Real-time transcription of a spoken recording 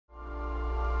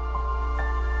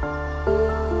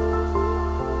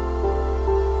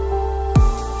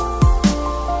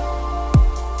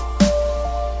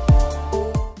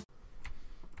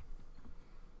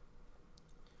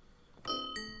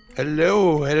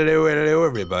Hello,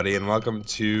 everybody, and welcome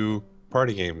to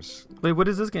Party Games. Wait, what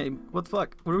is this game? What the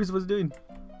fuck? What are we supposed to do?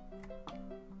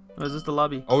 Or is this the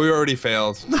lobby? Oh, we already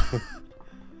failed.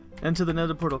 Enter the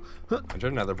nether portal. Enter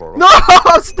another portal. No,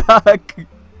 I'm stuck!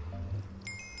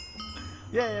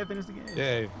 Yay, I finished the game.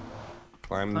 Yay.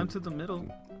 Climb to the middle.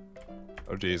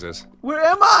 Oh, Jesus. Where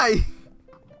am I?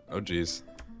 Oh, jeez.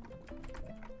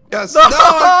 Yes! No! No,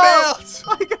 I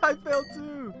failed! I failed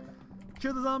too!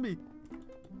 Kill the zombie!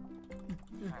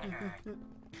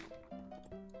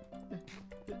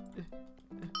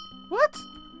 What?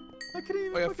 I couldn't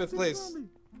even. Oh, yeah, fifth place.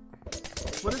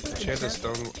 What is this? Chant a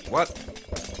stone. What?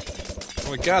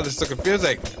 Oh my god, this is so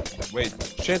confusing. Wait,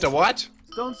 chant a what?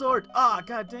 Stone sword. Ah,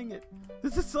 god dang it.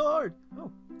 This is so hard.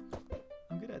 Oh.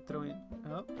 I'm good at throwing.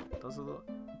 Oh, that was a little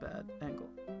bad angle.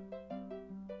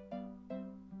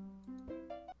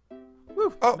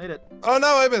 Woo! Oh. Made it. Oh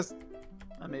no, I missed.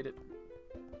 I made it.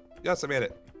 Yes, I made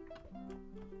it.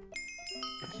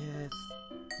 Yes.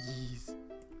 Yeez.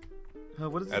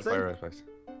 What does it Add say? fire aspects.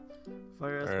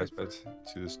 Fire Aspects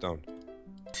to the stone.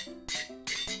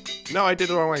 No, I did it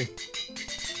the wrong way.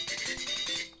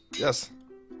 Yes.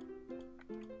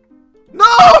 No!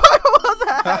 I almost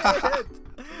had it!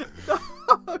 No!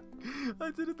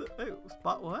 I did it hey,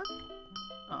 spot what?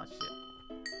 Oh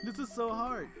shit. This is so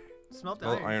hard. Smelt the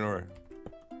iron. Iron ore.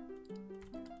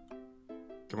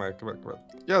 Come on, come on, come on.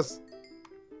 Yes!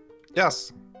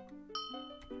 Yes!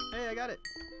 Hey, I got it.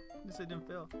 At least I didn't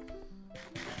fail.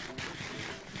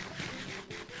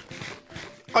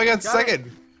 Oh, I got second!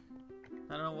 It.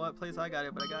 I don't know what place I got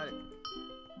it, but I got it.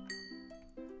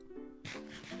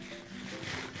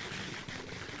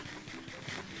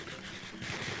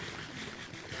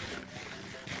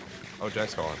 Oh,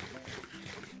 Jack's calling.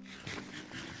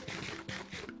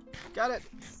 Got it!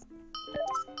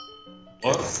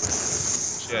 What?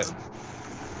 Shit.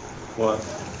 What?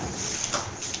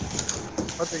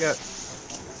 What's I got?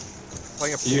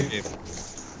 Playing a pool game.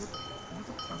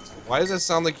 Why does it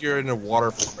sound like you're in a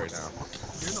waterfall right now?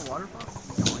 You're in the waterfall?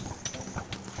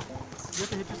 You have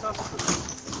to hit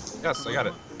yourself. Yes, I got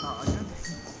it. Oh, I got it.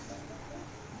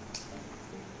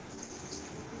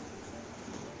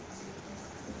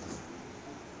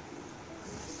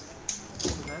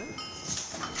 Was that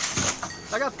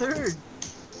it? I got third!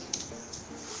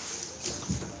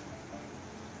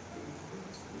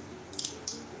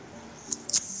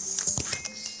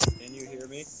 Can you hear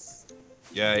me?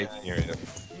 Yeah, I can hear you.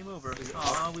 Game over.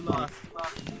 Aw, we lost.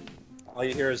 All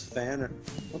you hear is fan or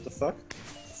what the fuck?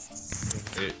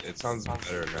 It sounds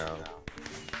better now.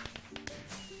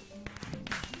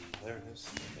 There it is.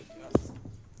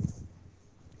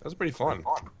 That was pretty fun.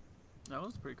 That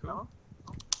was pretty cool.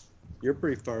 You're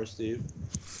pretty far, Steve.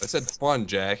 I said fun,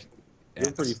 Jack.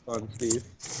 You're pretty fun, Steve.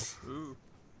 Ooh.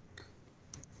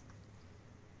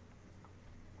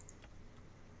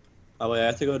 Oh wait, I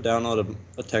have to go download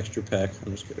a texture pack.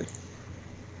 I'm just kidding.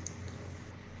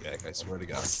 Jack, I swear to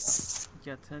God.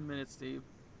 You got 10 minutes, Steve.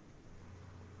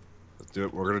 Let's do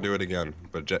it. We're gonna do it again,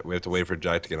 but Jack, we have to wait for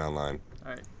Jack to get online.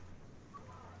 Alright.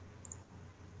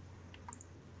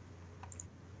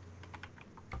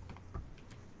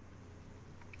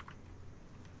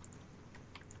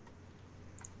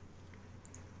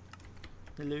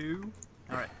 Hello?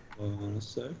 Alright. Hold on a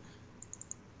sec.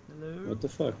 Hello? What the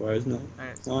fuck? Why isn't it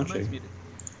Alright, so launching? muted.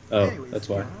 Oh, Anyways, that's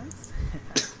why. guys.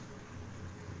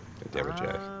 God damn it,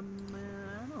 Jack. I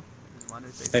don't know. Just wanted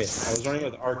to say Hey, I something was running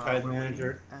with while Archive we're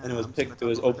Manager, waiting. and it was I'm picked. just It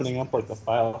was gonna talk about opening up like the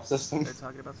file system. They're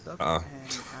talking about stuff, Uh-oh.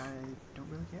 and I don't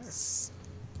really care.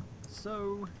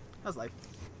 So, how's life?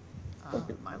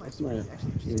 My life's That's my pretty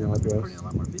actually interesting. email I'm address. recording a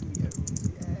lot more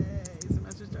videos. Yay!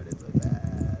 Semester started so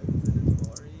fast, and it's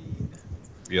boring.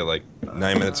 We got like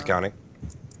 9 minutes of counting.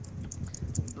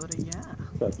 But yeah.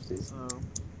 What's up, Steve?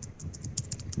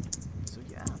 So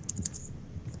yeah.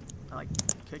 I like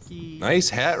cookies. Nice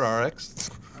hat, Rwarx.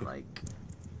 I like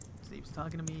Steve's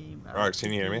talking to me. I Rwarx,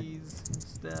 can you hear me? cookies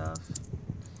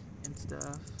and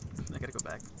stuff. I gotta go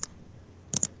back.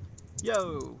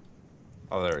 Yo!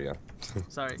 Oh, there we go.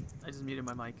 Sorry, I just muted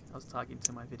my mic. I was talking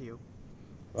to my video.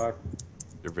 Fuck.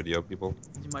 Your video people.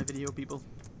 My video people.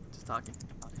 Just talking.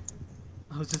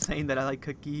 I was just saying that I like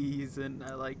cookies and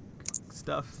I like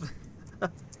stuff.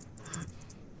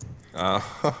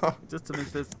 Just to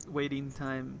make this waiting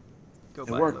time go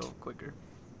by worked. a little quicker.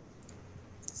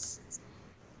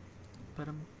 But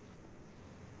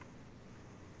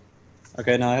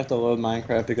Okay, now I have to load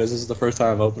Minecraft because this is the first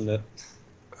time I've opened it.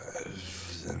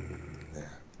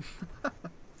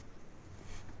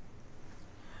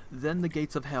 Then the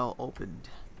gates of hell opened,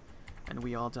 and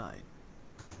we all died.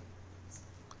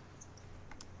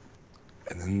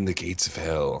 And then the gates of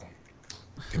hell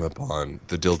came upon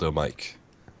the dildo mic.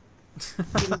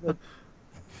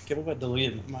 Give up a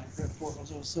deleted Minecraft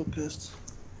portals. I was so pissed.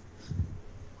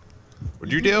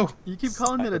 What'd you do? You keep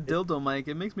calling it a dildo mic.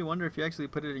 It makes me wonder if you actually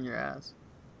put it in your ass.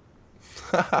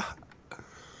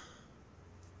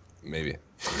 Maybe.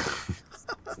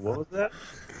 What was that?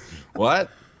 What?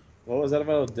 What was that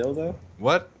about a dildo?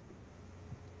 What?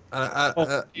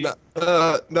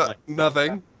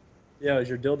 Nothing. Yeah, it was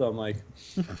your dildo mic.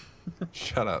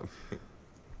 Shut up.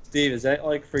 Steve, is that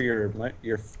like for your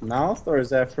mouth, or is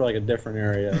that for like a different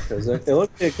area? Because it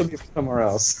looks like it could be somewhere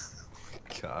else.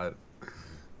 God. You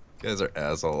guys are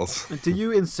assholes. Do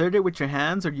you insert it with your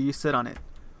hands or do you sit on it?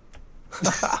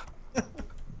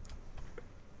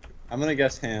 I'm gonna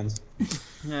guess hands.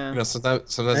 Yeah. You know,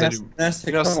 sometimes I do. Sometimes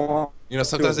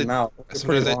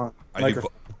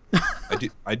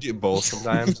I do both.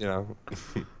 Sometimes, you know.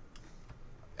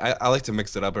 I like to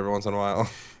mix it up every once in a while.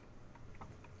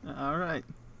 All right,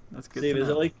 that's good. Steve, to is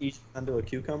know. it like each onto a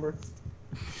cucumber?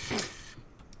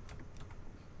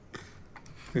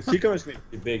 Cucumbers can be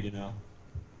pretty big, you know.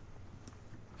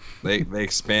 They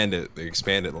expand it. They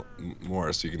expand it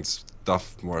more so you can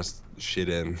stuff more shit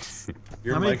in.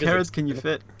 How many carrots can you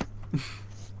fit?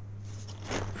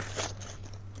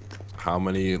 How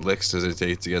many licks does it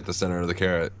take to get the center of the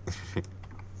carrot?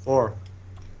 4.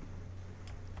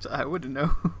 I wouldn't know.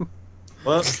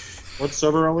 What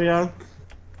server are we on?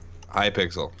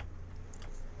 Hypixel.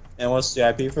 And what's the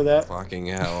IP for that? Fucking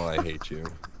hell, I hate you.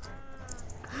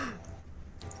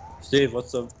 Steve,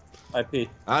 what's the IP?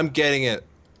 I'm getting it.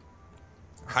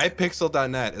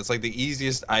 Hypixel.net. It's like the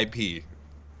easiest IP.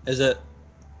 Is it?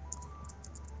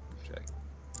 Jack.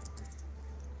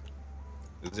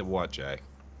 Is it what, Jack?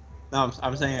 No,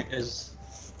 I'm saying it is.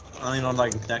 I don't even know if I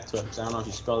can connect to it because I don't know if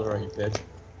you spelled it right, you bitch.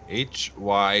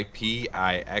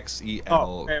 Hypixel.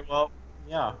 Oh, okay, well,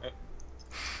 yeah.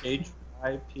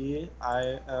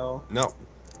 Hypil. No.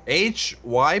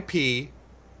 Hyp.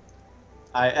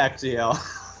 IXEL.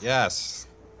 Yes.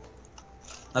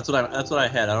 That's what I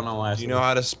had. I don't know why. Do you know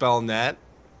how to spell net?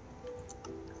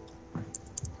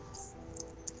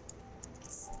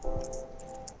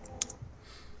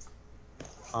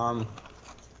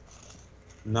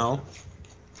 No.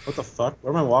 What the fuck?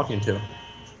 Where am I walking to?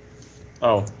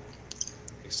 Oh.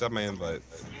 Accept my invite.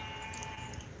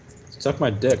 Suck my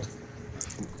dick.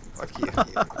 Fuck you.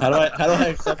 How do I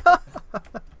accept?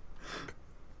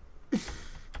 It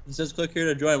says click here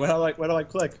to join. Where do I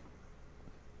click?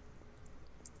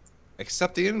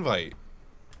 Accept the invite.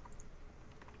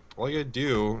 All you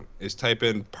do is type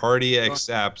in party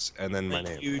accepts and then my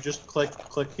name. You just click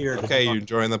here. Okay, you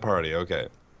join the party. Okay.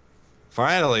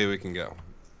 Finally, we can go.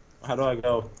 How do I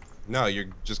go? No, you're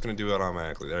just gonna do it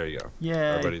automatically. There you go. Yeah.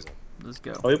 Everybody's. Let's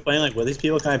go. Are we playing like with these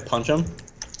people? Can I punch them?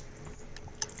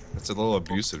 It's a little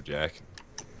abusive, Jack.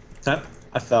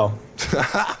 I fell.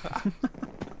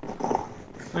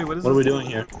 Wait, what is What are we this? doing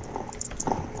here?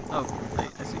 Oh, wait,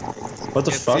 I see. What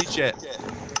the Can't fuck? see shit.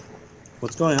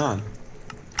 What's going on?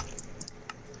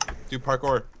 Do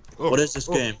parkour. Oh, What is this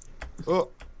game? Oh,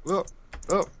 oh,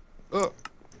 oh, oh.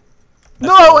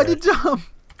 No, I did jump.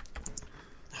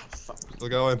 Fuck. Still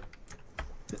going.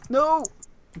 No.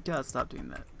 You gotta stop doing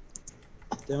that.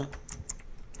 Damn it.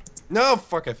 No,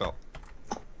 fuck, I fell.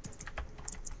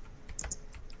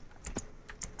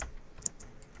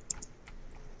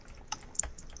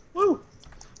 Woo!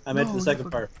 I made it to No, the you second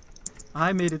fuck- part.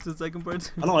 I made it to the second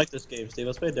part. I don't like this game, Steve.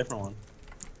 Let's play a different one.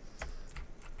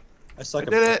 I suck I at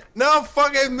did it. No,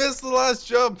 fuck, I missed the last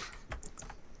jump.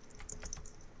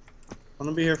 I'm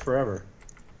gonna be here forever.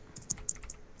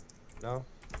 No.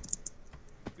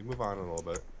 We move on a little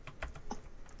bit.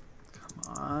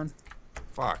 Come on.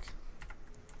 Fuck.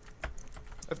 I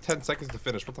have 10 seconds to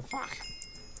finish. What the fuck?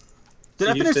 Did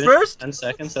I you finish finish first? 10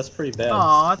 seconds? That's pretty bad. Oh,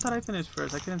 I thought I finished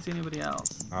first. I couldn't see anybody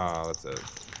else. Ah, that's it.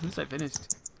 At least I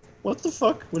finished. What the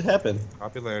fuck? What happened?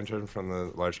 Copy lantern from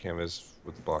the large canvas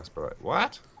with the blocks bright.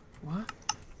 What? What?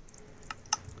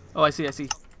 Oh, I see.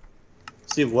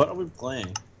 Steve, what are we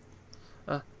playing?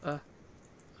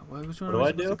 Which one What do am I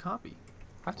supposed do? to copy?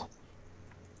 What?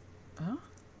 Huh?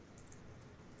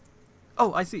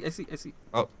 Oh, I see.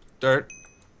 Oh, dirt.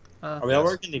 Are we all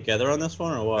working together on this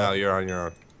one or what? No, you're on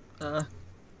your own.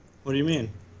 What do you mean?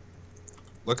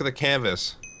 Look at the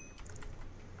canvas.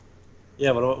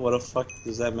 Yeah, what the fuck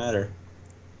does that matter?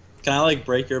 Can I like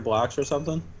break your blocks or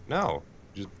something? No,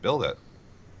 just build it.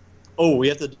 Oh, we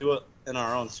have to do it in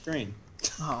our own screen.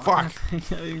 Oh, Fuck. I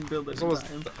didn't build it. I was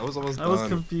almost I was done.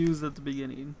 confused at the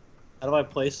beginning. How do I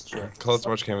place shit? Close as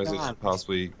much canvas Come as on.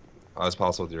 possibly as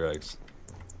possible with your eggs.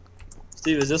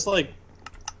 Steve, is this like...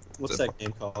 What's It's a- that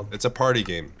game called? It's a party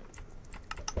game.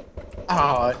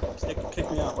 Oh,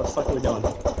 kick me out. What the fuck are we doing?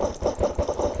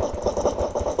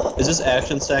 Is this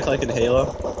action sack like in Halo?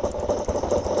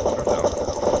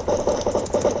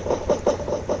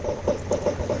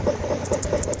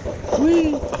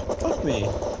 Whee! Oh, fuck me.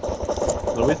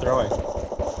 What are we throwing?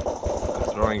 I'm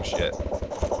throwing shit.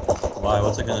 Why?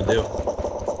 What's it gonna do?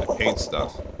 I paint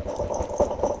stuff.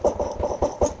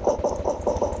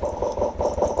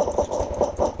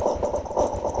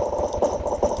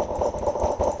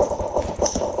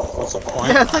 What's the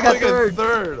point? Yes, I got I got third.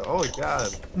 third. Oh my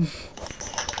god.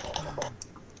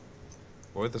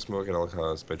 Avoid the smoke at all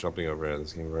costs by jumping over it.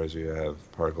 This game requires you to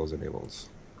have particles enabled.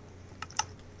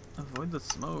 Avoid the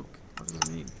smoke. What does it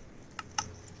mean?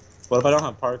 What if I don't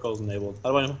have particles enabled?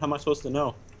 How am I supposed to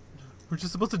know? We're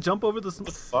just supposed to jump over the What smoke.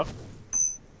 the fuck?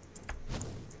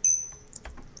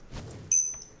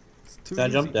 It's too Can I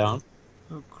easy. jump down?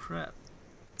 Oh crap.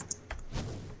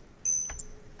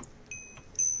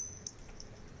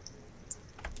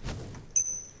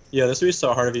 Yeah, this would be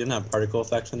so hard if you didn't have particle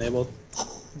effects enabled.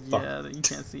 Yeah, that you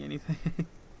can't see anything.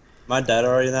 Am I dead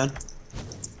already then?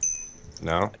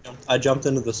 No? I jumped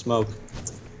into the smoke.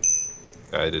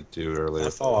 I did too Did earlier. I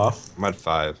fall off? I'm at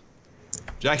 5.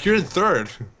 Jack, you're in third.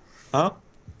 Huh?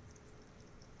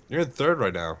 You're in third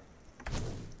right now.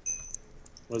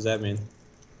 What does that mean?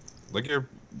 Look at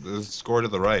the score to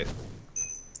the right.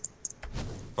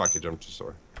 Fuck, I jumped too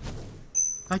sore.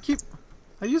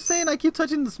 Are you saying I keep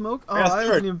touching the smoke? Oh, I got I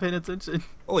wasn't third. even paying attention.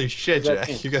 Holy shit, What does that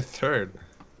mean? Jack, you got third.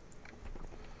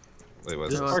 Wait,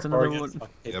 what's This No, this? it's parkour another again? one. Fuck,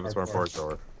 I hate Yeah, it's my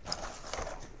parkour.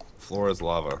 parkour. Floor is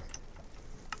lava.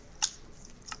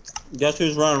 Guess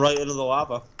who's running right into the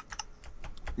lava?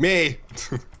 Me!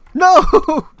 No!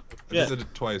 I Yeah. just did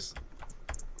it twice.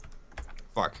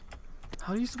 Fuck.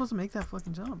 How are you supposed to make that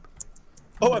fucking jump?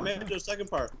 Oh, I my made it God. to the second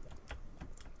part.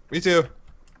 Me too.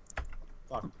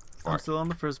 Fuck. I'm Fuck. still on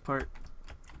the first part.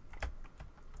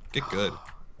 Get good.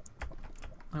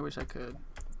 I wish I could.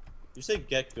 You say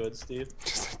get good, Steve?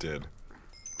 Just I did.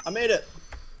 I made it.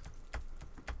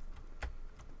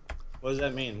 What does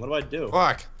that mean? What do I do?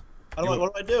 Fuck. What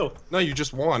do I do? No, you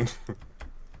just won.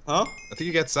 Huh? I think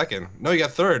you got second. No, you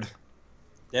got third.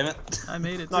 Damn it. I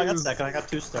made it No, I got too. second. I got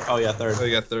 2 stars. Oh, yeah, third. No,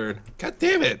 you got third. God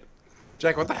damn it.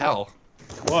 Jack, what the hell?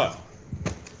 What?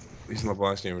 These in the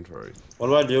blast inventory. What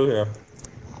do I do here?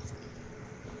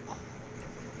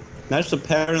 That's the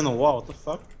pattern in the wall. What the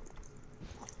fuck?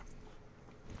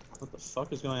 What the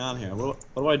fuck is going on here? What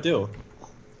do I do?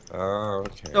 Oh,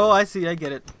 okay. Oh, I see. I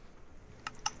get it.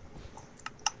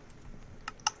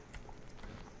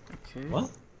 Okay. What?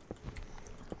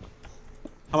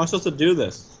 How am I supposed to do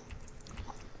this?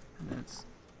 And then it's...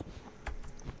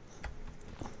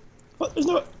 What? There's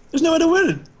no way to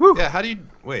win. Woo! Yeah, how do you...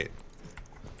 Wait.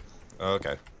 Oh,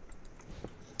 okay.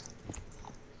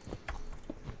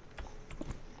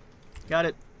 Got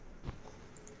it.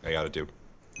 I got it too.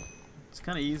 It's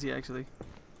kind of easy, actually.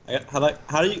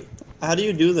 How do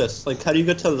you do this? Like, how do you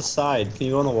get to the side? Can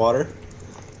you go in the water?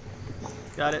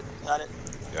 Got it. Got it.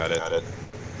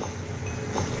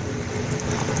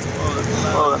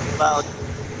 Oh, that's loud.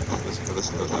 This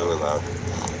is really loud.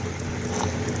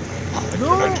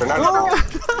 No! Turn out.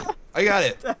 No! I got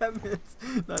it. Damn it.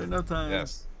 Not enough time.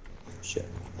 Yes. Shit.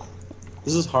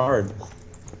 This is hard.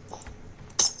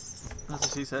 That's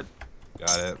what she said.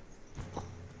 Got it.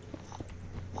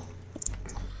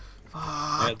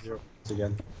 I Fuck. got 0 points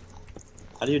again.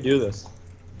 How do you do this?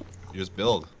 You just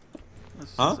build.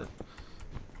 That's Huh? what she said.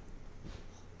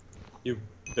 You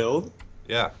build?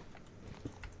 Yeah.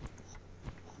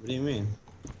 What do you mean?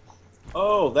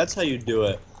 Oh, that's how you do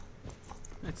it.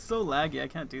 It's so laggy, I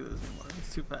can't do this anymore.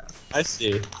 It's too fast. I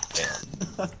see.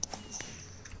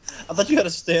 I thought you had to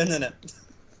stand in it.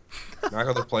 Knock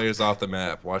out the players off the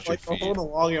map. Watch Like your the hole in feet. the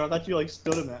wall here. I thought you like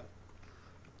stood in that.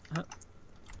 Oh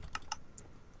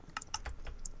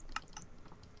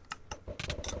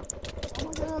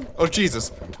my god. Oh Jesus!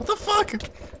 What the fuck?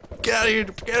 Get out of here!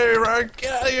 Get out of here, Ryan!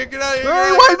 Get out of here! Get out of here!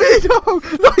 Hey, why me? No!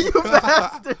 No, you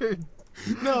bastard!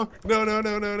 No!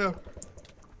 No!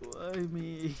 Oh, Why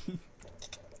me?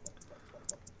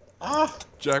 Ah!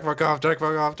 Jack, fuck off! Jack,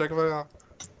 fuck off! Jack, fuck off!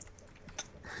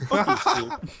 Fuck you,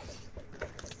 Steve.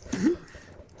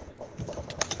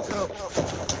 Go.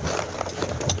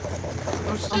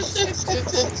 Oh shit!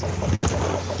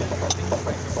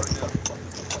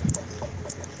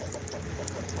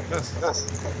 Yes.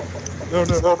 No!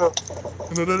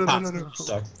 No!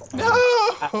 Suck.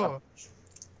 No!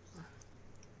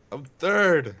 I'm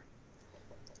third.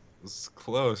 This is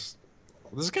close.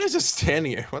 This guy's just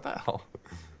standing here. What the hell?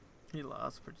 He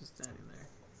lost for just standing there.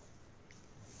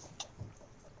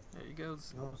 There he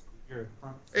goes. You're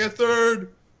I got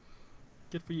third.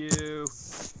 Good for you.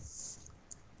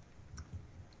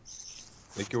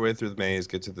 Make your way through the maze,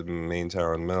 get to the main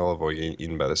tower in the middle, avoid getting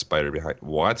eaten by the spider behind.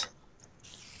 What?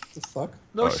 The fuck?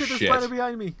 No Oh, shit, there's shit. a spider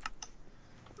behind me.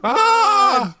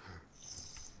 Ah!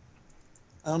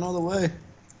 I don't know the way.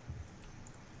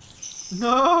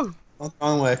 No. Oh,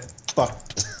 wrong way. Fuck.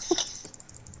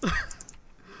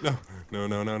 No, no,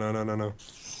 no, no, no, no, no, no.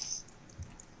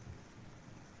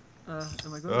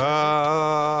 Am I going?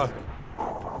 Ah!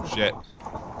 Shit.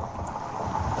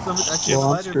 Somebody, actually, Well,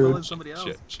 a I'm spider screwed. followed somebody else.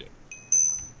 Shit, shit.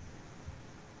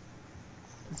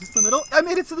 Is this the middle? I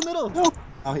made it to the middle. No.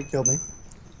 Oh, he killed me.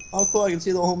 Oh, cool. I can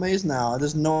see the whole maze now. I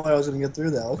just know I was gonna get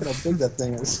through that. Look at how big that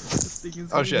thing is. This thing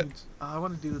is Oh, shit. huge. I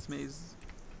want to do this maze.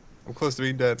 I'm close to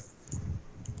being dead.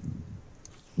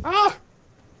 Ah!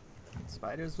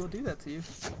 Spiders will do that to you.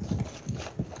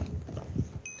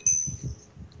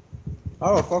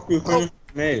 Oh, fuck you, finished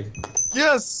the maze.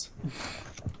 Yes!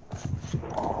 There's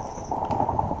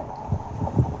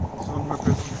one more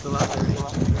person still out there.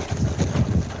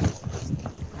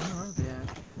 Where are they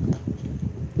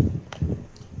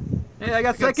at? Hey, I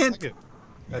got second.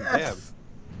 God Yes.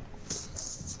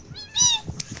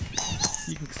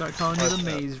 You can start calling me the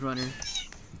maze runner.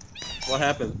 What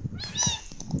happened?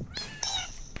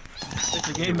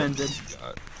 The game ended.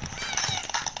 damn.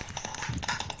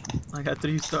 I got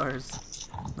 3 stars.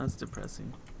 That's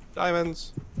depressing.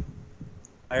 Diamonds.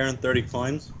 I earned 30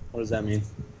 coins. What does that mean?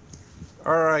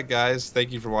 Alright, guys.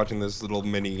 Thank you for watching this little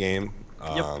mini game.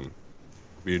 Yep.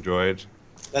 We enjoyed.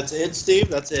 That's it, Steve?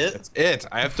 That's it? That's it.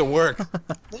 I have to work. I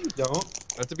No, you don't.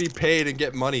 have to be paid and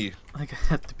get money. I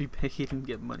have to be paid and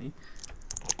get money.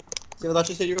 See, I thought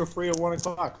you said you were free at 1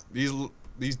 o'clock. These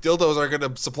dildos are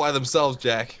gonna supply themselves,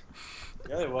 Jack.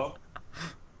 Yeah, they will.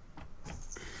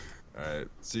 Alright.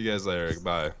 See you guys later.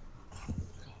 Bye.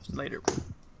 Later.